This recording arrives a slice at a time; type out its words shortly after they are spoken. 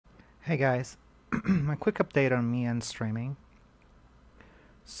Hey guys, a quick update on me and streaming.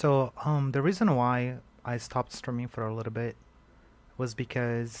 The reason why I stopped streaming for a little bit was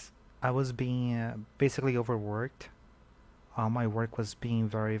because I was being basically overworked. My work was being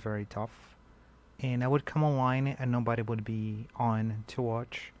very, very tough, and I would come online and nobody would be on to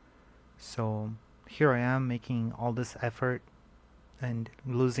watch. So here I am making all this effort and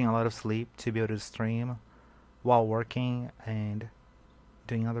losing a lot of sleep to be able to stream while working and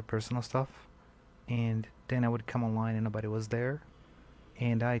doing other personal stuff. And then I would come online and nobody was there.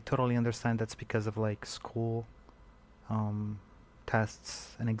 And I totally understand that's because of like school um,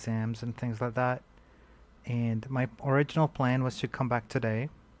 tests and exams and things like that. And my original plan was to come back today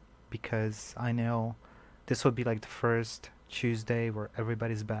because I know this would be like the first Tuesday where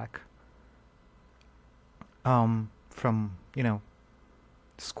everybody's back from,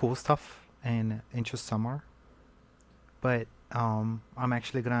 school stuff and into summer. But I'm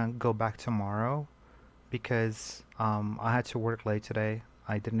actually gonna go back tomorrow because I had to work late today.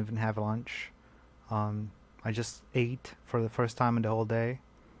 I didn't even have lunch. Um, I just ate for the first time in the whole day.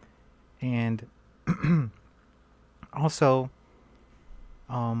 And also,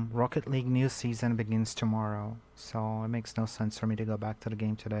 Rocket League new season begins tomorrow, so it makes no sense for me to go back to the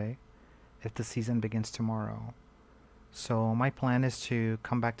game today if the season begins tomorrow. So my plan is to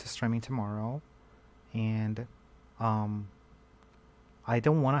come back to streaming tomorrow, and um, I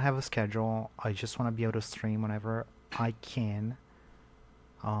don't want to have a schedule. I just want to be able to stream whenever I can.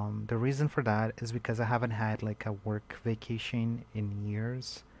 The reason for that is because I haven't had like a work vacation in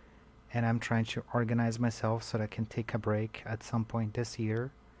years, and I'm trying to organize myself so that I can take a break at some point this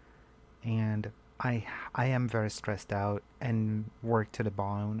year. And I am very stressed out and work to the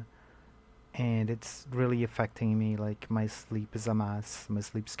bone, and it's really affecting me. Like my sleep is a mess. My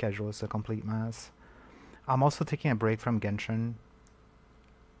sleep schedule is a complete mess. I'm also taking a break from Genshin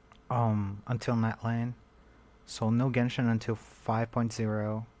until Netland. So no Genshin until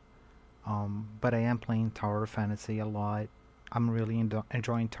 5.0. But I am playing Tower of Fantasy a lot. I'm really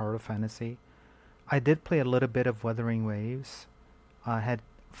enjoying Tower of Fantasy. I did play a little bit of Wuthering Waves. I had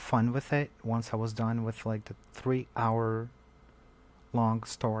fun with it once I was done with like the 3 hour long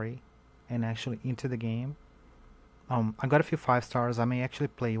story and actually into the game. I got a few 5 stars. I may actually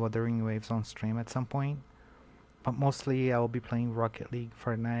play Wuthering Waves on stream at some point. But mostly I will be playing Rocket League,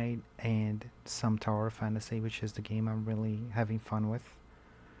 Fortnite, and some Tower of Fantasy, which is the game I'm really having fun with.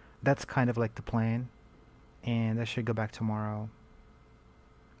 That's kind of like the plan, and I should go back tomorrow.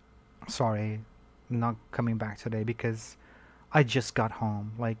 Sorry, not coming back today because I just got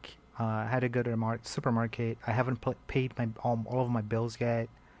home. Like, I had to go to the supermarket. I haven't paid my all of my bills yet.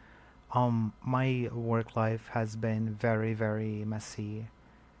 My work life has been very, very messy,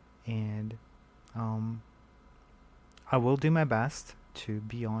 and um, I will do my best to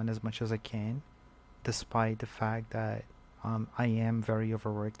be on as much as I can, despite the fact that I am very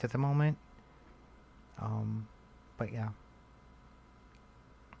overworked at the moment. Um, but yeah,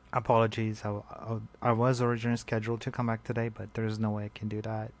 apologies. I was originally scheduled to come back today, but there's no way I can do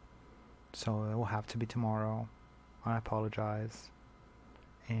that. So it will have to be tomorrow. I apologize.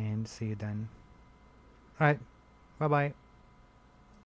 And see you then. Alright, bye bye.